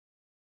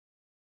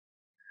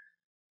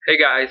Hey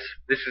guys,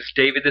 this is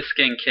David the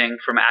Skin King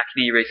from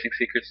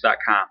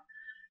AcneErasingSecrets.com.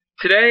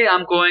 Today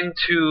I'm going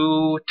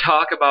to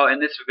talk about in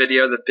this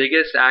video the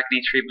biggest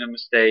acne treatment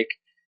mistake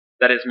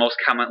that is most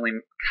commonly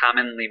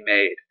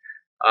made.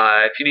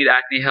 If you need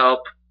acne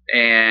help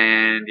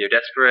and you're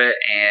desperate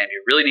and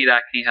you really need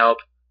acne help,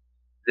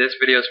 this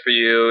video is for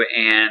you.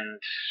 And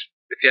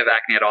if you have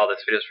acne at all,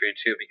 this video is for you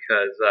too,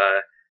 because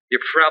you're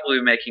probably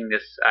making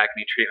this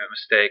acne treatment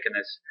mistake, and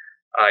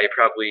you're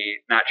probably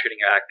not treating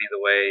your acne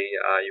the way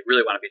you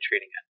really want to be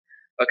treating it.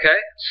 Okay,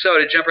 so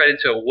to jump right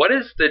into it, what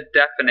is the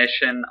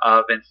definition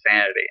of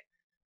insanity?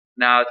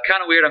 Now, it's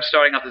kind of weird I'm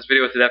starting off this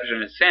video with the definition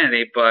of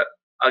insanity, but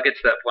I'll get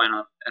to that point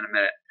in a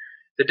minute.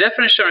 The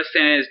definition of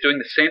insanity is doing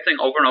the same thing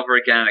over and over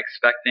again and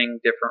expecting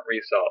different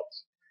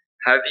results.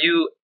 Have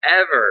you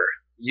ever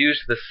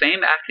used the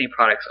same acne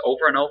products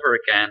over and over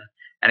again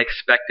and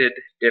expected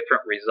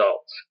different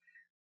results?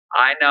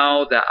 I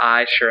know that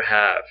I sure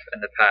have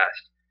in the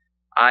past.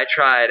 I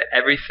tried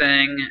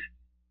everything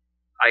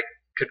I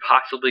could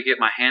possibly get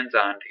my hands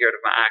on to get rid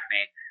of my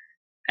acne,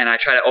 and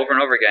I tried it over and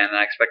over again, and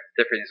I expected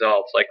different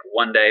results. Like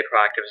one day,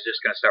 Proactiv is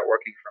just going to start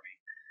working for me.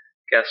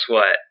 Guess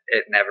what?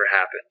 It never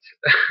happens.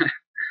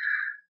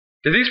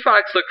 Do these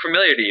products look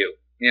familiar to you?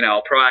 You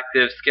know,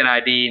 Proactiv, Skin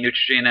ID,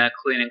 Neutrogena,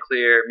 Clean and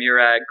Clear,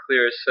 Murag,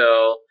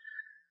 Clearasil.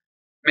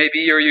 Maybe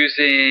you're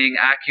using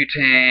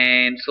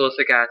Accutane,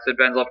 salicylic acid,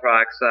 benzoyl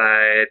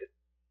peroxide.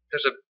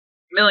 There's a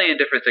million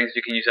different things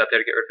you can use out there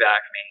to get rid of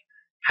acne.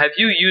 Have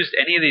you used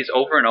any of these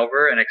over and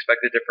over and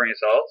expected different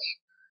results?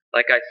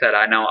 Like I said,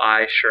 I know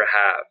I sure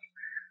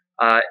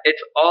have.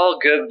 It's all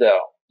good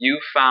though. You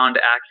found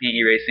acne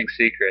erasing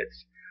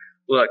secrets.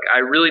 Look, I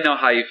really know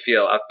how you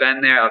feel. I've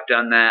been there, I've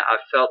done that,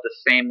 I've felt the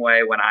same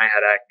way when I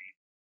had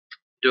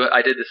acne.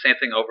 I did the same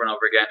thing over and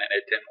over again and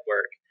it didn't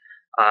work.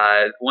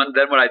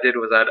 Then what I did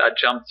was I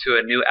jumped to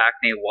a new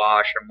acne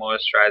wash or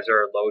moisturizer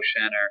or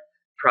lotion or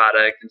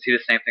product and see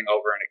the same thing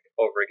over and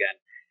over again.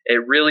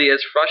 It really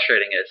is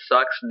frustrating. It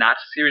sucks not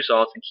to see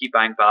results and keep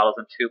buying bottles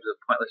and tubes of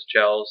pointless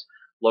gels,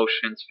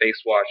 lotions,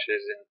 face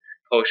washes, and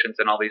potions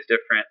and all these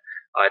different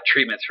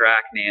treatments for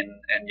acne,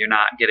 and you're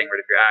not getting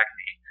rid of your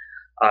acne.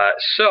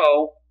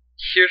 So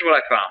here's what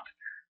I found.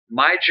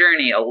 My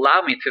journey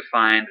allowed me to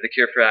find the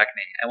cure for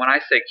acne. And when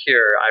I say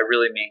cure, I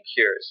really mean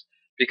cures,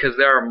 because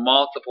there are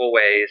multiple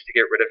ways to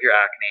get rid of your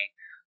acne.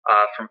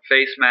 From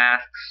face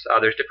masks,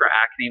 there's different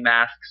acne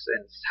masks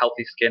and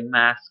healthy skin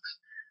masks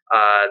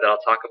that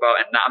I'll talk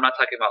about. And I'm not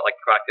talking about like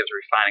Proactiv's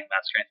refining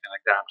mask or anything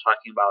like that. I'm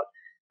talking about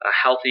a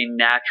healthy,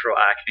 natural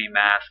acne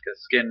mask, a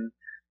skin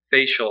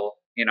facial,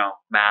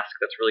 mask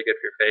that's really good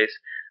for your face,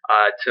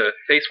 to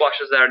face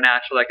washes that are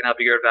natural that can help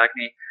you get rid of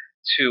acne,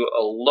 to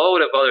a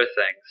load of other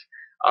things.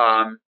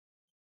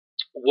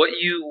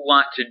 What you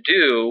want to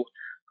do,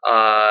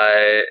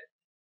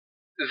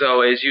 though,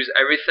 is use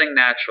everything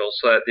natural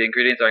so that the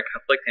ingredients aren't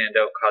conflicting and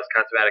don't cause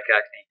cosmetic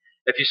acne.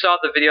 If you saw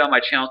the video on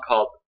my channel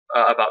called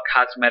about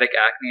cosmetic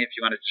acne, if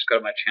you want to just go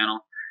to my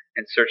channel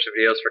and search the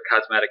videos for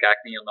cosmetic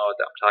acne, you'll know what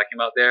I'm talking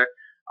about there.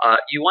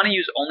 You want to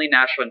use only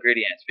natural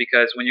ingredients,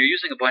 because when you're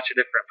using a bunch of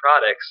different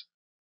products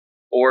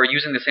or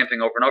using the same thing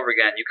over and over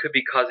again, you could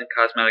be causing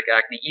cosmetic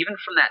acne even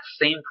from that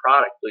same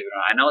product, believe it or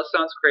not. I know it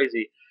sounds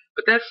crazy,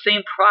 but that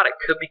same product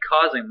could be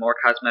causing more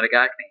cosmetic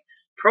acne.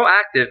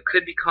 Proactiv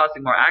could be causing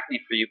more acne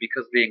for you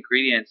because of the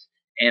ingredients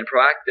in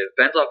Proactiv.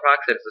 Benzoyl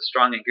peroxide is a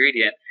strong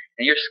ingredient,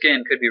 and your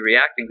skin could be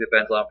reacting to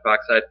benzoyl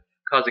peroxide,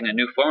 causing a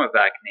new form of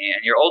acne.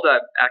 And your old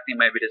acne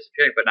might be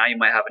disappearing, but now you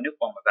might have a new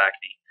form of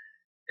acne.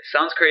 It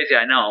sounds crazy,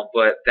 I know,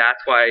 but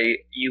that's why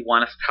you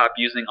want to stop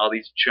using all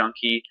these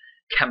junky,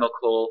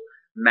 chemical,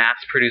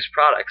 mass-produced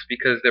products,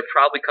 because they're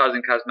probably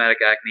causing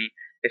cosmetic acne.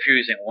 If you're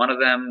using one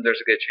of them,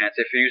 there's a good chance.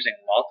 If you're using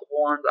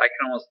multiple ones, I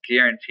can almost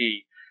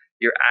guarantee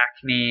your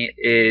acne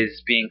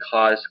is being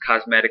caused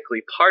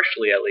cosmetically,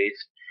 partially at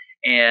least,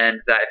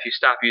 and that if you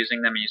stop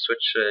using them and you switch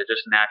to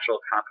just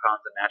natural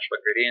compounds and natural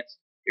ingredients,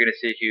 you're going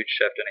to see a huge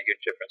shift and a huge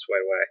difference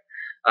right away.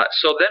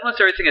 So then once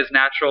everything is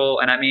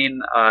natural, and I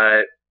mean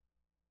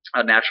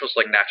naturals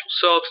like natural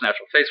soaps,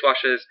 natural face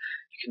washes,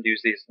 you can use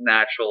these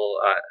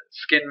natural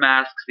skin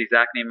masks, these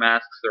acne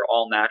masks, they're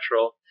all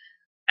natural.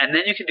 And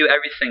then you can do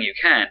everything you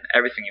can,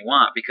 everything you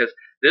want, because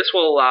this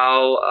will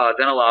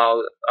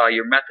allow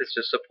your methods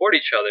to support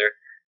each other,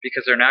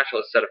 because they're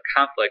natural instead of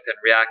conflict and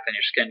react on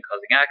your skin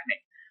causing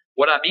acne.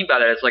 What I mean by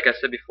that is, like I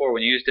said before,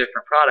 when you use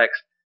different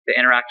products, they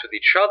interact with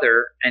each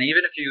other, and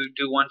even if you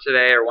do one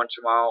today or one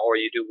tomorrow, or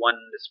you do one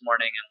this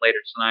morning and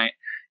later tonight,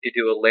 you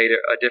do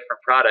a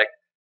different product,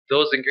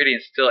 those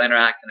ingredients still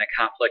interact in a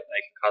conflict and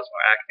they can cause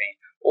more acne.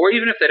 Or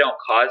even if they don't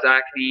cause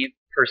acne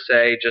per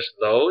se, just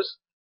those,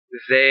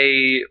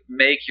 they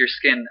make your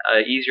skin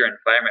an easier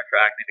environment for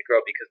acne to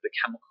grow, because the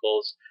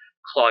chemicals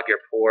clog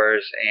your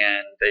pores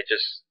and they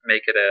just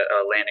make it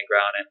a landing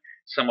ground and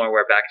somewhere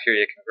where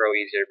bacteria can grow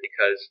easier,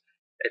 because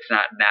it's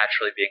not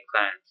naturally being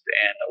cleansed.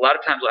 And a lot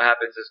of times what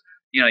happens is,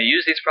 you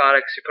use these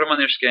products, you put them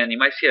on your skin, you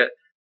might see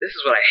this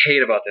is what I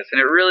hate about this, and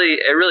it really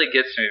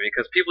gets to me,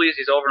 because people use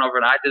these over and over,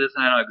 and I did this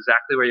and I know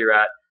exactly where you're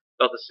at,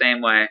 felt the same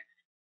way.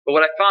 But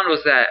what I found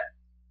was that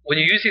when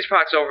you use these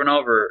products over and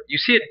over, you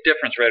see a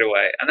difference right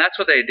away, and that's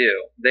what they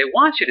do. They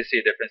want you to see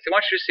a difference. They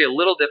want you to see a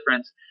little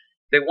difference.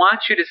 They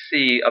want you to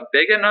see a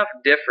big enough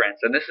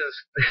difference, and this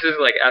is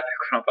like epic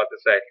what I'm about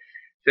to say.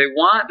 They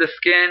want the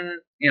skin,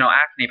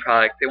 acne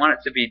product. They want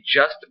it to be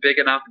just a big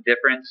enough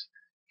difference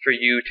for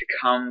you to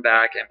come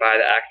back and buy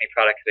the acne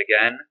product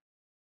again,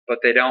 but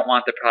they don't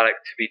want the product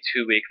to be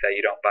too weak that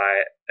you don't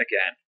buy it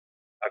again.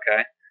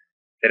 Okay?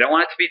 They don't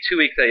want it to be too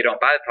weak that you don't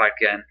buy the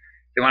product again.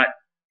 They want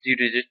you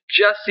to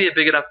just see a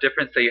big enough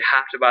difference that you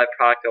have to buy the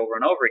product over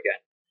and over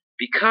again.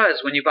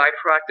 Because when you buy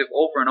proactiv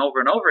over and over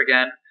and over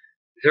again,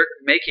 they're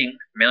making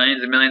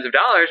millions and millions of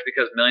dollars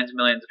because millions and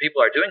millions of people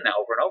are doing that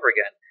over and over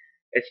again.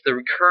 It's the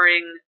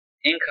recurring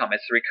income,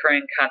 it's the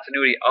recurring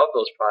continuity of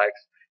those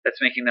products that's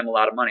making them a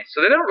lot of money.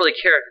 So they don't really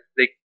care if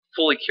they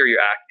fully cure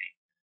your acne.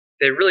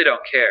 They really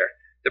don't care.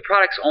 The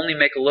products only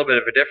make a little bit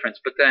of a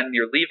difference, but then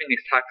you're leaving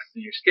these toxins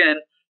in your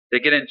skin. They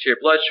get into your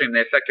bloodstream,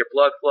 they affect your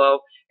blood flow,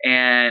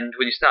 and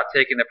when you stop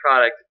taking the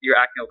product, your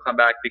acne will come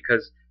back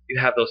because you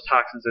have those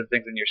toxins and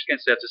things in your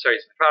skin, so you have to start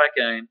using the product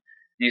again.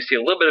 And you see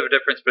a little bit of a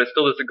difference, but it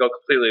still doesn't go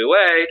completely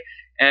away,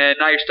 and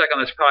now you're stuck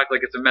on this product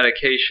like it's a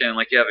medication,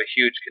 like you have a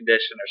huge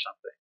condition or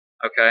something,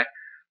 okay?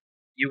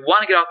 You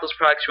want to get off those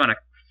products, you want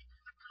to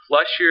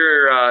flush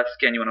your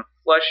skin, you want to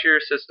flush your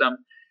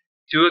system,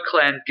 do a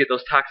cleanse, get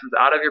those toxins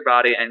out of your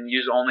body, and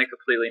use only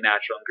completely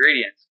natural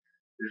ingredients.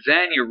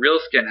 Then your real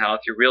skin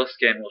health, your real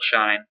skin will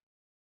shine,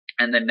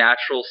 and the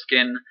natural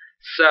skin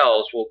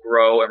cells will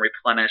grow and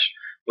replenish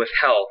with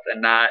health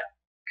and not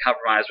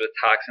compromise with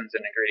toxins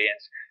and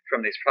ingredients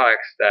from these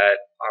products that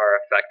are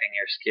affecting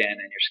your skin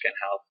and your skin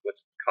health, which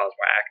cause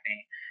more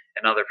acne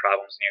and other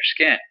problems in your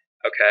skin.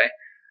 Okay?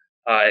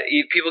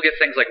 People get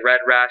things like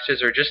red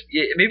rashes or just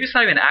maybe it's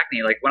not even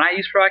acne. Like when I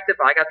use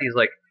proactiv, I got these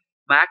like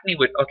my acne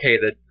would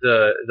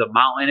the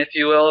mountain, if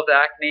you will, of the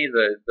acne,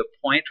 the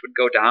point would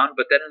go down,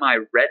 but then my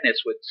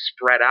redness would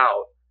spread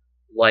out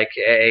like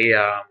a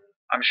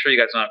I'm sure you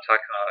guys know what I'm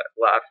talking about.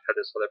 Well, I've had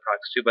this with other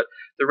products too, but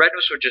the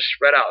redness would just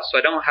spread out. So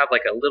I don't have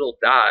like a little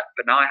dot,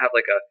 but now I have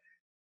like a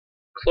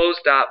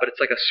closed dot, but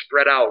it's like a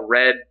spread out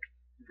red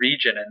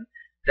region, and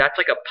that's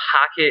like a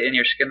pocket in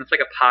your skin. It's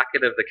like a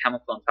pocket of the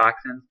chemical and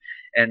toxins,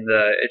 and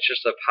it's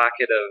just a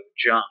pocket of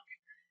junk.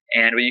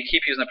 And when you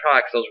keep using the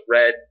products, those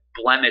red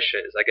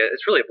blemishes, like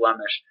it's really a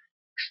blemish,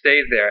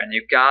 stay there. And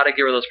you gotta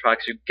get rid of those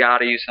products. You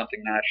gotta use something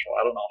natural.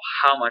 I don't know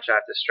how much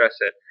I have to stress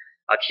it.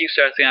 I'll keep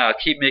stressing out. I'll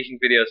keep making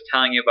videos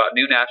telling you about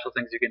new natural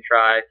things you can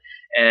try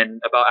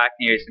and about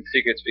acne erasing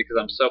secrets because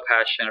I'm so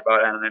passionate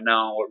about it and I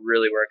know what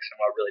really works and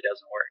what really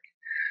doesn't work.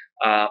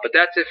 But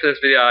that's it for this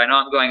video. I know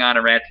I'm going on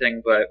and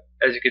ranting, but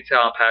as you can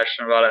tell, I'm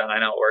passionate about it and I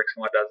know what works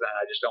and what doesn't. And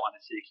I just don't want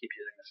to see you keep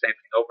using the same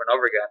thing over and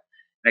over again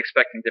and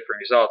expecting different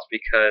results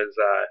because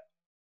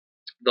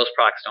those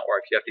products don't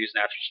work. You have to use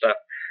natural stuff,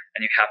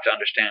 and you have to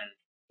understand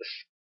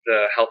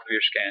the health of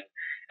your skin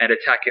and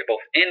attack it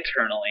both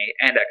internally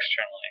and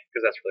externally,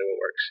 because that's really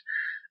what works.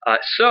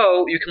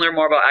 So you can learn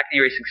more about acne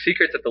erasing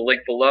secrets at the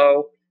link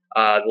below.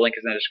 The link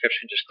is in the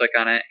description. Just click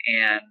on it,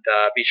 and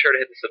be sure to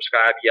hit the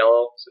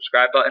yellow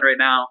subscribe button right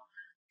now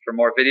for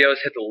more videos.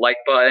 Hit the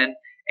like button,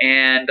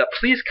 and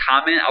please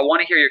comment. I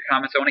want to hear your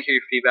comments. I want to hear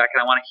your feedback,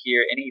 and I want to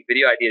hear any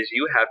video ideas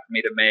you have for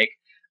me to make.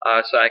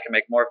 So I can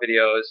make more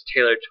videos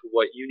tailored to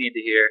what you need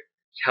to hear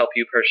to help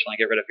you personally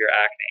get rid of your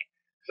acne.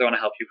 Because I want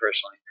to help you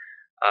personally.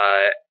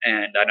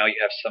 And I know you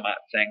have some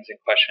things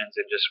and questions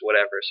and just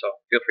whatever, so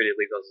feel free to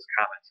leave those as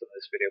comments in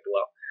this video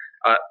below.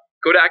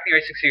 Go to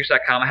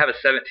acneracing.com. I have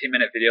a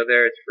 17-minute video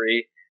there. It's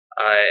free.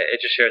 It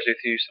just shares with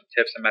you some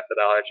tips and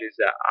methodologies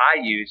that I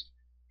used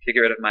to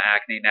get rid of my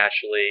acne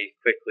naturally,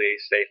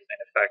 quickly, safely,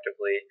 and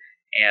effectively.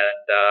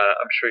 And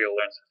I'm sure you'll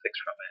learn some things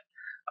from it.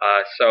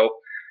 So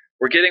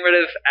we're getting rid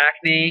of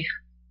acne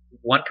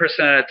 1%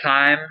 at a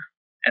time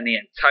and the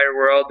entire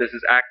world. This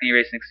is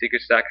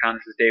acneracing.com.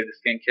 This is Dave the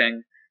Skin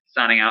King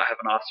signing out. Have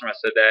an awesome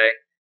rest of the day.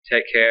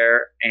 Take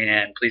care,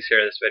 and please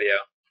share this video.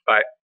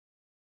 Bye.